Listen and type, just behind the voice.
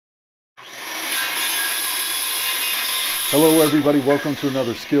Hello everybody, welcome to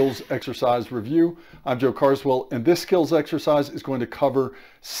another skills exercise review. I'm Joe Carswell, and this skills exercise is going to cover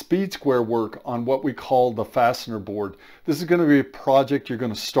speed square work on what we call the fastener board. This is going to be a project you're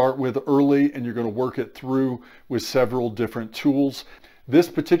going to start with early and you're going to work it through with several different tools. This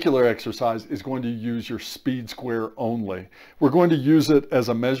particular exercise is going to use your speed square only. We're going to use it as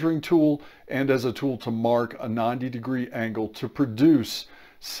a measuring tool and as a tool to mark a 90-degree angle to produce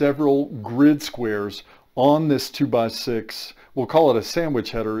several grid squares on this 2x6. We'll call it a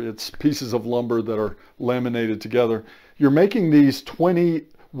sandwich header. It's pieces of lumber that are laminated together. You're making these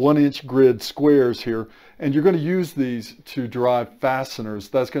 21-inch grid squares here, and you're going to use these to drive fasteners.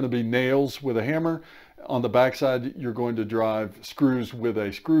 That's going to be nails with a hammer. On the backside, you're going to drive screws with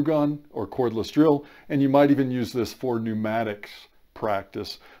a screw gun or cordless drill, and you might even use this for pneumatics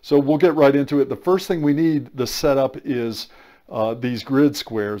practice. So we'll get right into it. The first thing we need, the setup, is these grid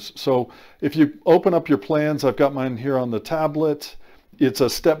squares. So if you open up your plans, I've got mine here on the tablet. It's a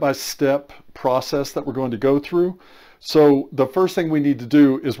step-by-step process that we're going to go through. So the first thing we need to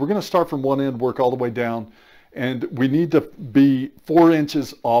do is we're going to start from one end, work all the way down, and we need to be 4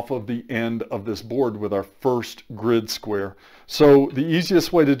 inches off of the end of this board with our first grid square. So the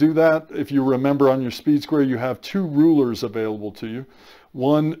easiest way to do that, if you remember on your speed square, you have 2 rulers available to you.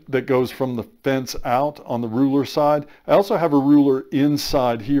 One that goes from the fence out on the ruler side. I also have a ruler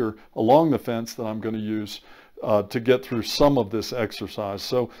inside here along the fence that I'm going to use to get through some of this exercise.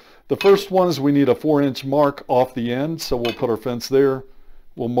 So the first one is we need a 4-inch mark off the end. So we'll put our fence there.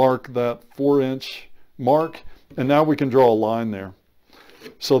 We'll mark that 4-inch mark, and now we can draw a line there.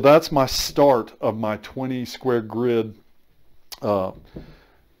 So that's my start of my 20 square grid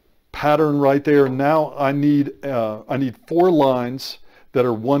pattern right there. Now I need 4 lines that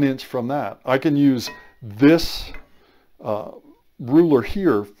are 1 inch from that. I can use this ruler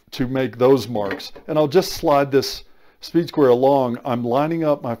here to make those marks, and I'll just slide this speed square along. I'm lining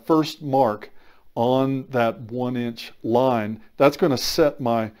up my first mark on that 1 inch line. That's going to set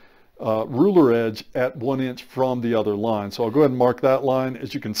my ruler edge at 1 inch from the other line. So I'll go ahead and mark that line.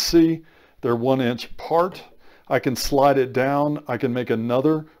 As you can see, they're 1 inch apart. I can slide it down. I can make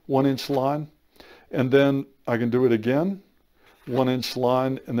another 1 inch line, and then I can do it again. 1 inch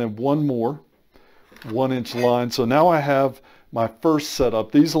line, and then one more 1 inch line. So now I have my first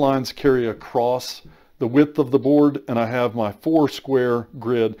setup. These lines carry across the width of the board, and I have my 4 square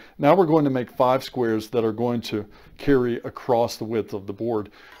grid. Now we're going to make 5 squares that are going to carry across the width of the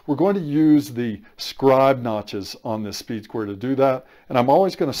board. We're going to use the scribe notches on this speed square to do that, and I'm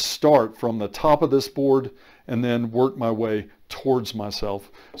always going to start from the top of this board and then work my way towards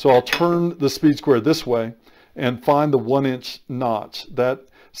myself. So I'll turn the speed square this way and find the 1 inch notch. That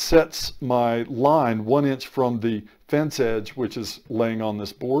sets my line 1 inch from the fence edge, which is laying on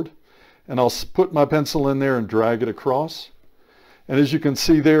this board. And I'll put my pencil in there and drag it across. And as you can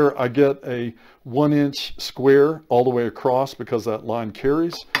see there, I get a 1 inch square all the way across because that line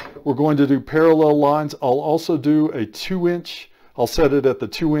carries. We're going to do parallel lines. I'll also do a 2 inch. I'll set it at the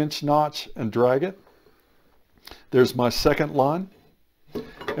 2 inch notch and drag it. There's my second line.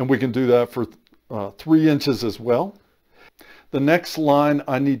 And we can do that for 3 inches as well. The next line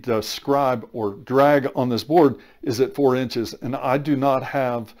I need to scribe or drag on this board is at 4 inches, and I do not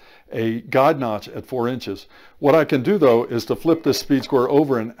have a guide notch at 4 inches. What I can do though is to flip this speed square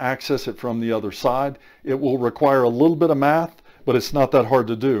over and access it from the other side. It will require a little bit of math, but it's not that hard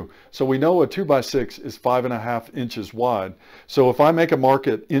to do. So we know a 2x6 is 5.5 inches wide. So if I make a mark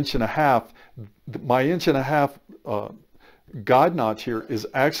at 1.5 inches, my 1.5 inch guide notch here is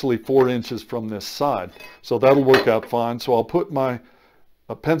actually 4 inches from this side. So that'll work out fine. So I'll put my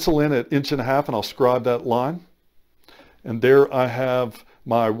pencil in at 1.5 inches and I'll scribe that line. And there I have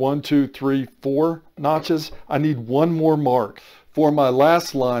my 1, 2, 3, 4 notches. I need one more mark. For my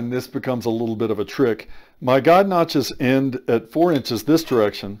last line, this becomes a little bit of a trick. My guide notches end at 4 inches this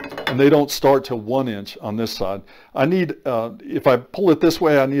direction, and they don't start till 1 inch on this side. I need, if I pull it this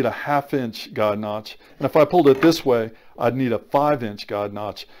way, I need a 1/2 inch guide notch. And if I pulled it this way, I'd need a 5 inch guide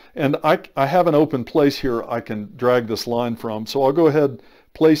notch. And I have an open place here I can drag this line from. So I'll go ahead,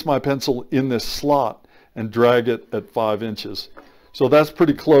 place my pencil in this slot and drag it at 5 inches. So that's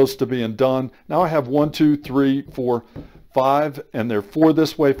pretty close to being done. Now I have 1, 2, 3, 4, 5, and they're 4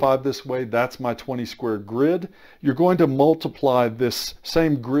 this way, 5 this way. That's my 20 square grid. You're going to multiply this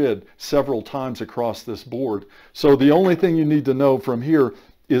same grid several times across this board. So the only thing you need to know from here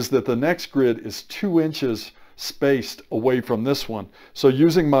is that the next grid is 2 inches spaced away from this one. So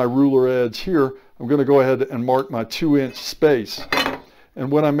using my ruler edge here, I'm going to go ahead and mark my 2 inch space. And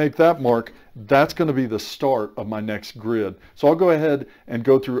when I make that mark, that's going to be the start of my next grid. So I'll go ahead and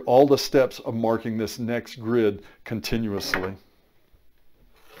go through all the steps of marking this next grid continuously.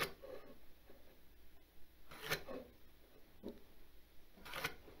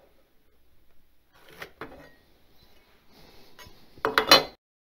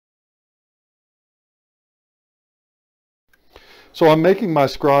 So I'm making my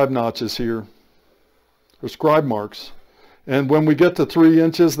scribe notches here, or scribe marks. And when we get to 3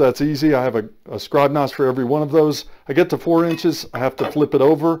 inches, that's easy. I have a scribe notch for every one of those. I get to 4 inches, I have to flip it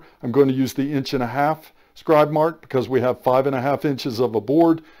over. I'm going to use the 1.5" scribe mark because we have 5.5 inches of a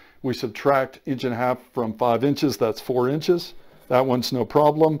board. We subtract 1.5" from 5 inches, that's 4 inches. That one's no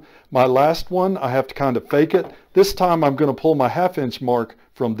problem. My last one, I have to kind of fake it. This time I'm going to pull my 1/2 inch mark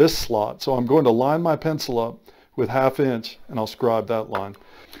from this slot. So I'm going to line my pencil up with 1/2 inch and I'll scribe that line.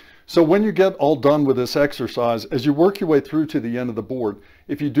 So when you get all done with this exercise, as you work your way through to the end of the board,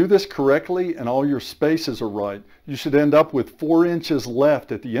 if you do this correctly and all your spaces are right, you should end up with 4 inches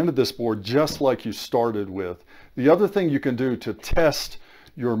left at the end of this board, just like you started with. The other thing you can do to test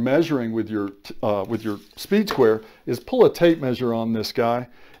your measuring with your speed square is pull a tape measure on this guy,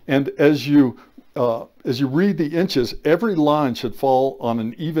 and as you read the inches, every line should fall on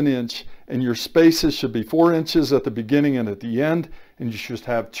an even inch, and your spaces should be 4 inches at the beginning and at the end, and you should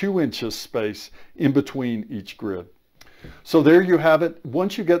have 2 inches space in between each grid. So there you have it.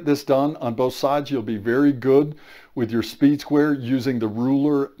 Once you get this done on both sides, you'll be very good with your speed square using the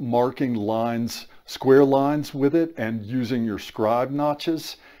ruler, marking lines, square lines with it, and using your scribe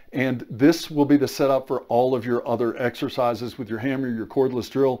notches. And this will be the setup for all of your other exercises with your hammer, your cordless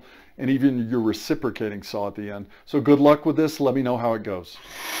drill, and even your reciprocating saw at the end. So good luck with this. Let me know how it goes.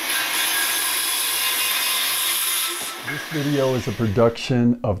 This video is a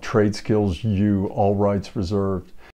production of Trade Skills U, all rights reserved.